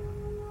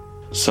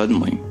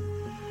 Suddenly,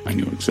 I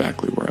knew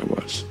exactly where I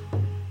was.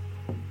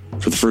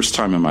 For the first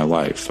time in my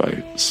life,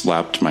 I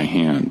slapped my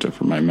hand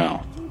over my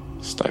mouth,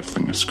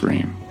 stifling a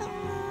scream.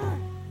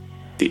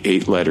 The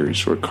 8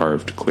 letters were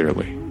carved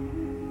clearly.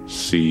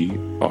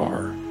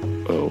 C-R-O-A-T-O-A-N.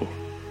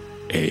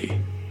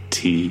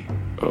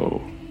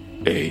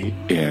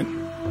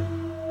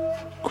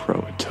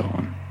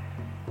 Croatoan.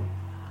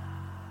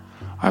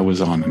 I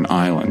was on an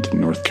island in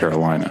North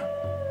Carolina.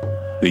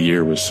 The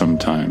year was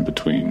sometime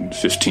between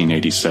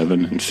 1587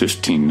 and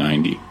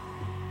 1590.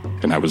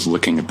 And I was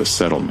looking at the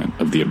settlement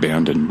of the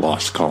abandoned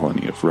lost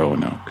colony of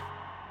Roanoke.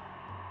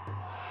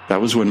 That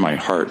was when my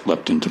heart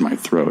leapt into my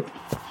throat,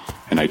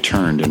 and I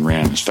turned and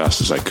ran as fast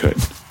as I could.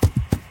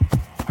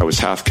 I was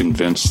half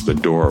convinced the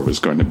door was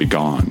going to be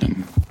gone,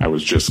 and I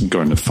was just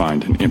going to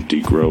find an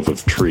empty grove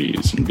of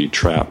trees and be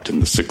trapped in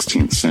the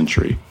 16th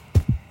century.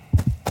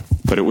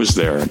 But it was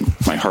there, and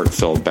my heart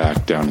fell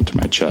back down into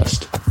my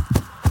chest.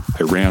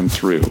 I ran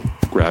through,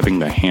 grabbing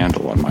the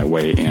handle on my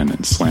way in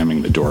and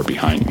slamming the door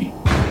behind me.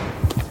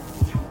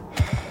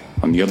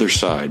 On the other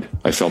side,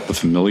 I felt the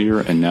familiar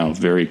and now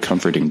very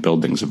comforting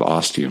buildings of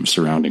Ostium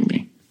surrounding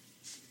me.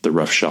 The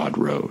roughshod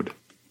road.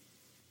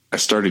 I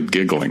started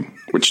giggling,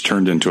 which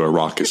turned into a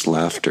raucous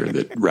laughter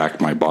that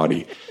racked my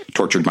body,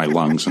 tortured my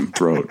lungs and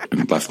throat,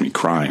 and left me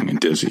crying and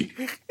dizzy.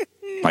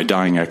 My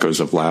dying echoes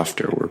of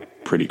laughter were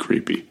pretty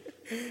creepy.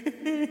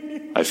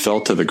 I fell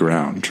to the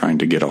ground, trying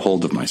to get a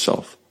hold of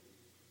myself.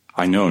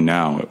 I know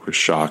now it was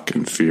shock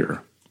and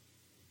fear.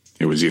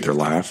 It was either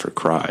laugh or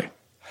cry.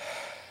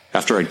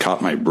 After I'd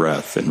caught my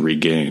breath and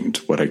regained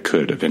what I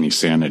could of any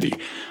sanity,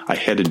 I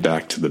headed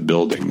back to the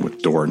building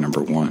with door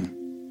number 1.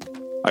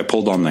 I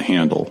pulled on the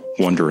handle,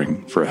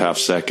 wondering for a half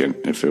second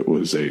if it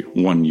was a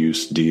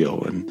one-use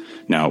deal and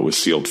now it was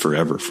sealed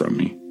forever from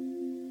me.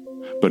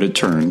 But it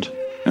turned,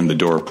 and the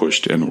door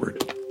pushed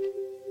inward.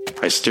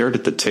 I stared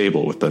at the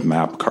table with the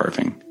map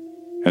carving.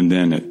 And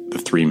then at the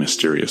 3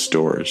 mysterious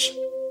doors.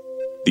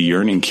 The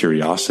yearning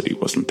curiosity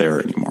wasn't there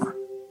anymore.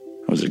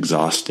 I was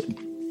exhausted,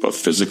 both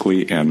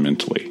physically and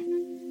mentally.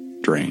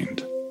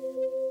 Drained.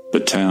 The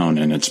town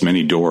and its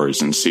many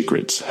doors and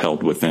secrets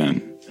held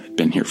within had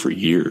been here for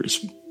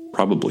years,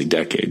 probably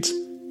decades,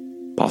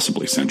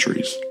 possibly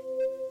centuries.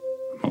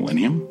 A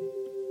millennium?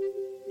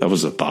 That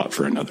was a thought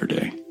for another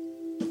day.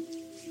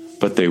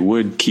 But they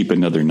would keep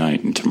another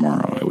night, and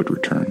tomorrow I would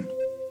return.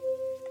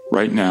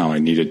 Right now, I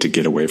needed to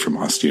get away from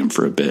Ostium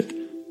for a bit.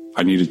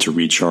 I needed to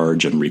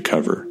recharge and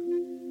recover.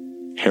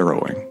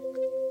 Harrowing.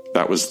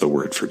 That was the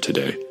word for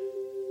today.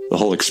 The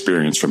whole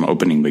experience from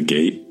opening the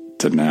gate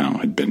to now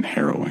had been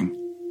harrowing.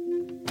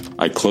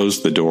 I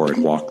closed the door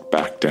and walked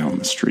back down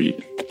the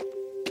street.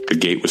 The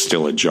gate was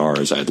still ajar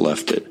as I had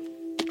left it.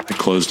 I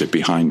closed it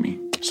behind me,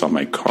 saw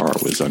my car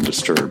was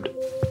undisturbed.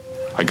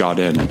 I got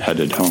in and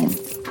headed home.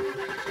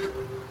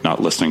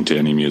 Not listening to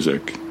any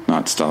music,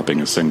 not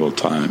stopping a single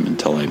time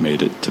until I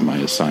made it to my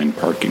assigned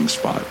parking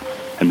spot,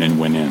 and then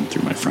went in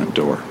through my front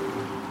door.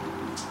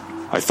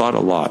 I thought a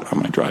lot on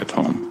my drive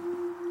home.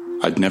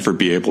 I'd never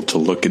be able to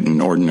look at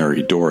an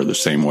ordinary door the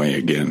same way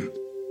again.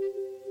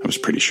 I was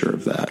pretty sure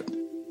of that.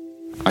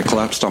 I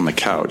collapsed on the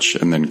couch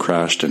and then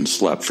crashed and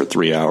slept for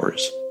 3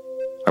 hours.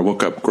 I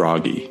woke up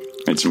groggy,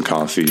 made some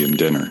coffee and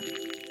dinner.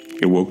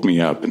 It woke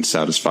me up and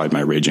satisfied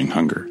my raging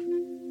hunger.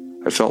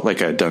 I felt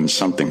like I had done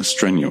something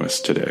strenuous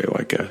today,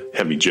 like a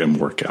heavy gym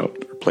workout,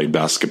 or played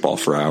basketball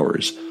for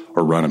hours,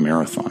 or run a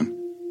marathon.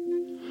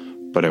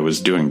 But I was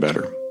doing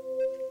better.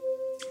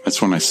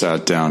 That's when I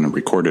sat down and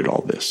recorded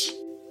all this.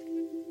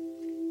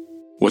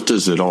 What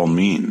does it all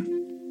mean?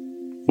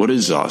 What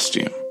is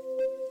Ostium?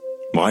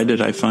 Why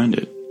did I find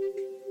it?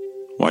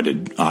 Why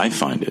did I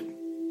find it?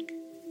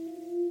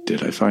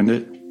 Did I find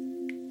it?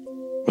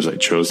 Was I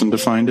chosen to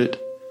find it?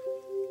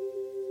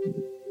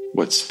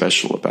 What's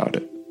special about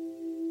it?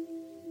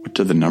 What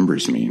do the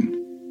numbers mean?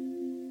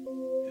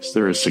 Is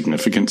there a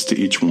significance to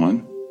each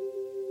one?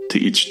 To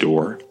each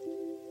door?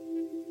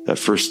 That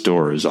first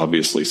door is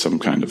obviously some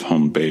kind of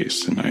home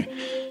base, and I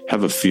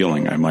have a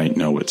feeling I might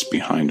know what's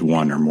behind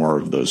one or more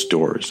of those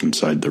doors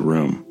inside the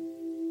room.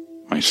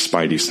 My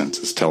spidey sense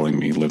is telling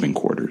me living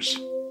quarters.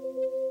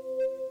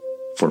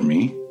 For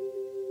me?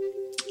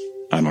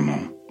 I don't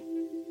know.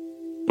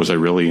 Was I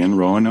really in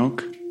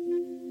Roanoke?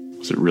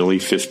 Was it really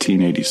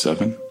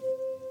 1587?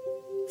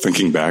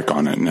 Thinking back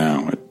on it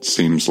now, it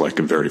seems like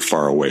a very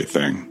far away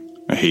thing,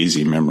 a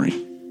hazy memory.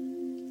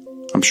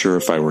 I'm sure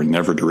if I were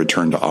never to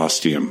return to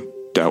Ostium,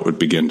 doubt would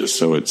begin to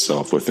sow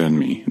itself within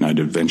me, and I'd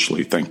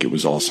eventually think it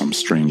was all some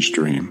strange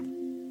dream.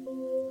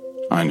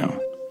 I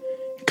know.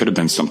 It could have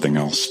been something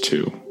else,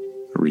 too.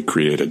 A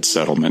recreated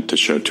settlement to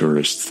show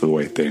tourists the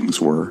way things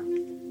were.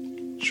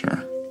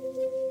 Sure.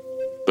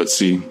 But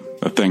see,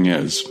 the thing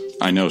is,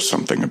 I know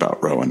something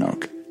about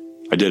Roanoke.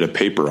 I did a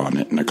paper on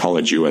it in a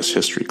college U.S.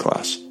 history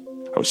class.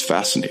 I was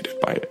fascinated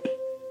by it.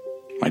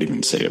 Might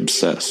even say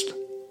obsessed.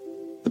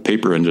 The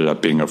paper ended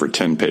up being over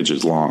 10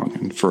 pages long,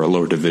 and for a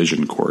low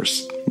division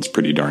course, it's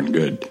pretty darn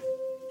good.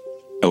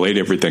 I laid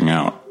everything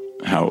out,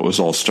 how it was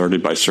all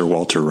started by Sir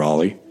Walter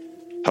Raleigh,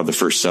 how the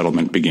first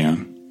settlement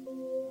began,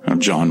 how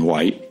John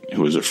White,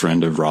 who was a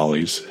friend of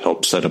Raleigh's,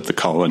 helped set up the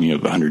colony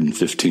of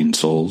 115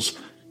 souls,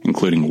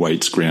 including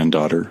White's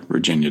granddaughter,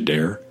 Virginia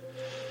Dare,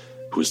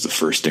 who was the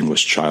first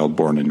English child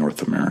born in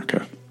North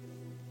America.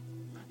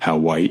 How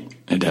White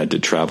had had to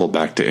travel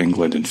back to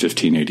England in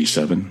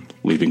 1587,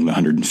 leaving the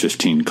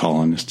 115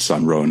 colonists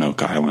on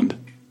Roanoke Island.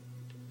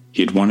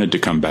 He had wanted to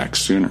come back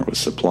sooner with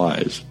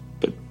supplies,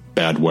 but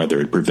bad weather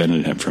had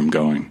prevented him from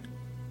going.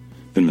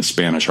 Then the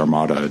Spanish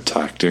Armada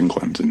attacked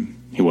England,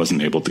 and he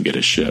wasn't able to get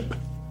a ship.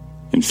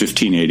 In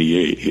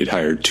 1588, he had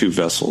hired 2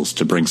 vessels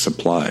to bring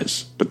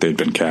supplies, but they'd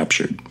been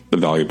captured, the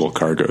valuable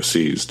cargo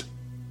seized.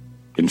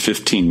 In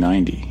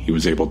 1590, he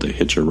was able to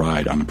hitch a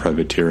ride on a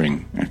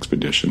privateering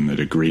expedition that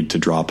agreed to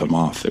drop him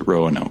off at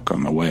Roanoke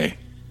on the way.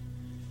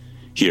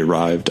 He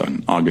arrived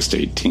on August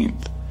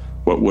 18th,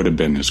 what would have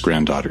been his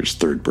granddaughter's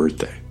 3rd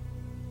birthday.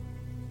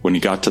 When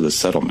he got to the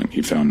settlement,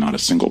 he found not a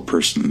single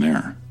person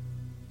there.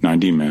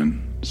 90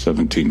 men,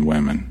 17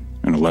 women,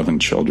 and 11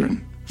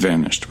 children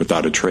vanished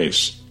without a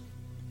trace.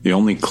 The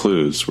only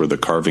clues were the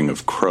carving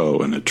of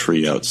crow in a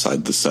tree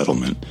outside the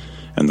settlement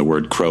and the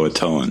word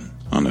Croatoan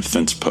on a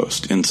fence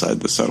post inside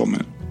the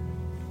settlement.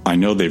 I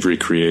know they've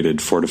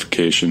recreated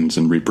fortifications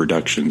and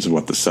reproductions of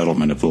what the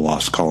settlement of the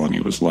lost colony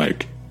was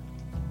like,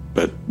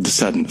 but this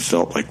hadn't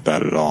felt like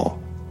that at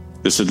all.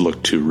 This had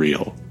looked too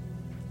real.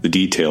 The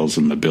details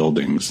in the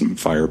buildings and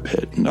fire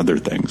pit and other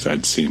things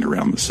I'd seen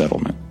around the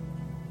settlement.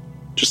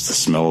 Just the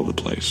smell of the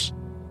place.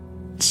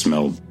 It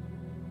smelled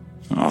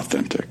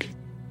authentic.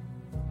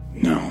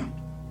 No.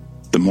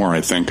 The more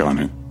I think on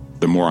it,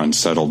 the more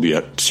unsettled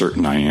yet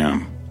certain I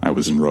am I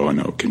was in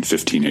Roanoke in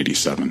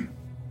 1587.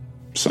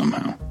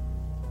 Somehow.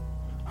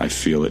 I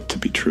feel it to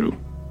be true.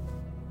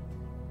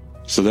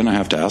 So then I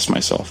have to ask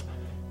myself,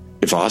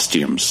 if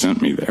Ostium sent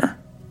me there,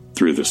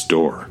 through this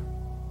door,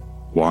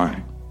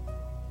 why?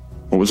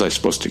 What was I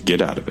supposed to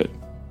get out of it?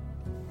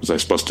 Was I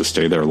supposed to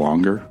stay there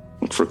longer?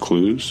 Look for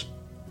clues?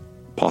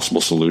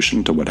 Possible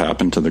solution to what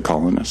happened to the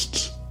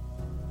colonists?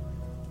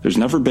 There's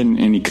never been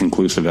any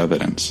conclusive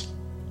evidence,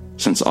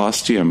 since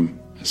ostium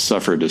has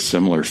suffered a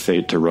similar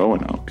fate to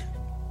Roanoke.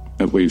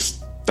 At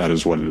least, that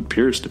is what it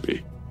appears to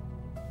be.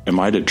 Am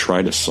I to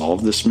try to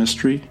solve this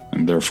mystery,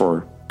 and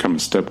therefore come a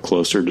step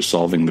closer to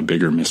solving the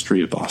bigger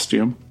mystery of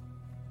ostium?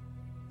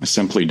 I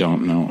simply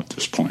don't know at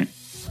this point.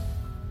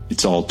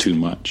 It's all too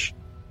much,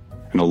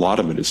 and a lot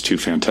of it is too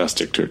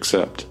fantastic to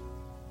accept.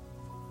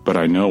 But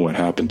I know what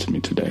happened to me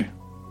today.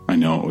 I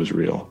know it was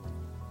real.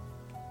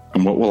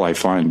 And what will I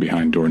find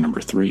behind door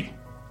number 3?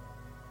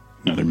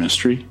 Another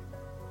mystery?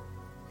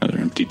 Another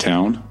empty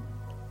town?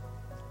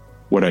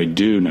 What I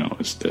do know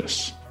is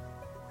this.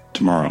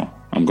 Tomorrow,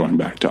 I'm going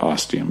back to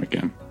ostium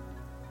again.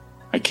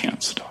 I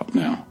can't stop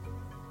now.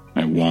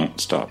 I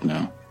won't stop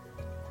now.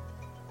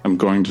 I'm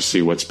going to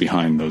see what's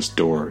behind those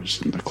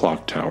doors in the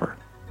clock tower,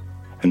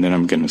 and then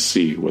I'm going to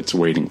see what's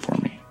waiting for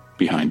me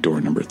behind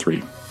door number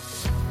 3.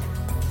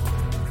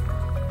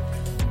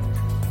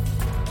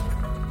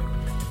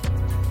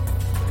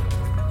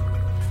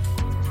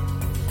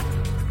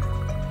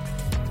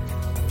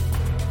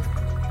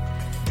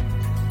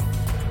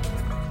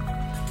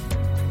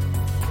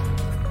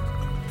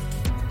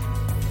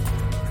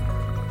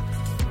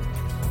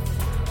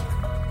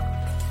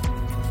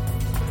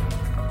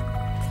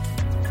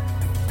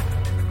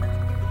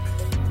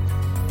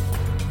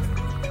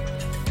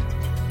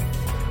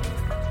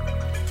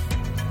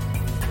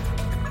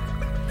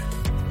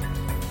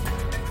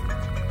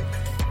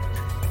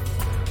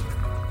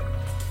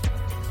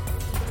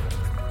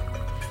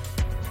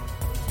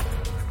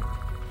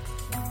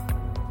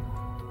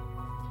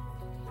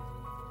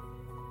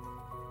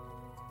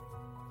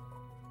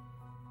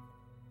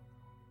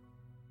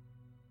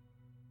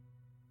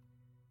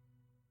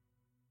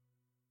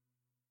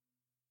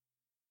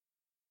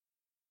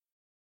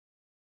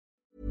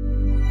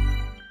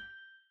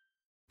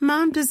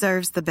 Mom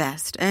deserves the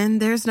best,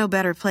 and there's no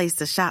better place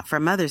to shop for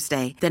Mother's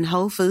Day than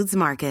Whole Foods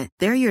Market.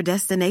 They're your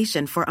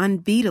destination for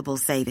unbeatable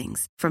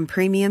savings, from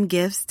premium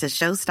gifts to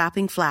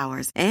show-stopping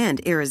flowers and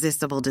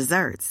irresistible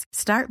desserts.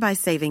 Start by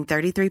saving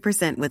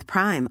 33% with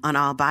Prime on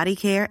all body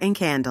care and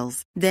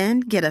candles.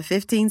 Then get a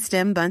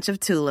 15-stem bunch of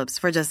tulips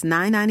for just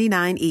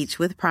 $9.99 each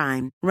with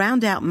Prime.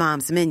 Round out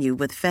Mom's menu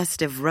with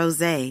festive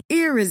rosé,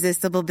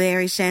 irresistible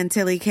berry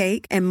chantilly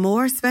cake, and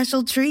more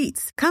special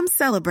treats. Come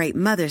celebrate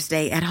Mother's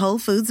Day at Whole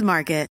Foods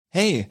Market.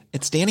 Hey,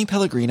 it's Danny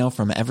Pellegrino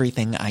from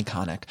Everything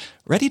Iconic.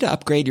 Ready to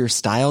upgrade your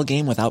style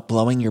game without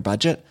blowing your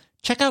budget?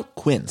 Check out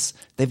Quince.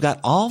 They've got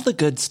all the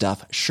good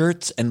stuff,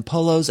 shirts and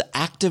polos,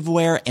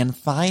 activewear, and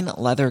fine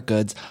leather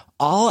goods,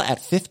 all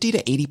at 50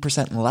 to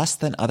 80% less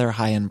than other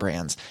high-end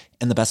brands.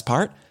 And the best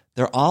part?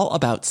 They're all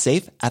about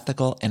safe,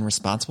 ethical, and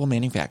responsible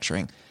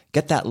manufacturing.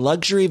 Get that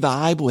luxury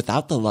vibe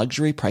without the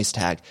luxury price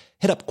tag.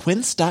 Hit up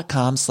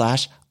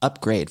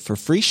quince.com/upgrade for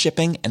free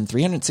shipping and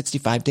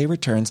 365-day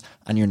returns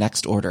on your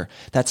next order.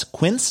 That's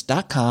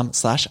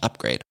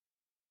quince.com/upgrade.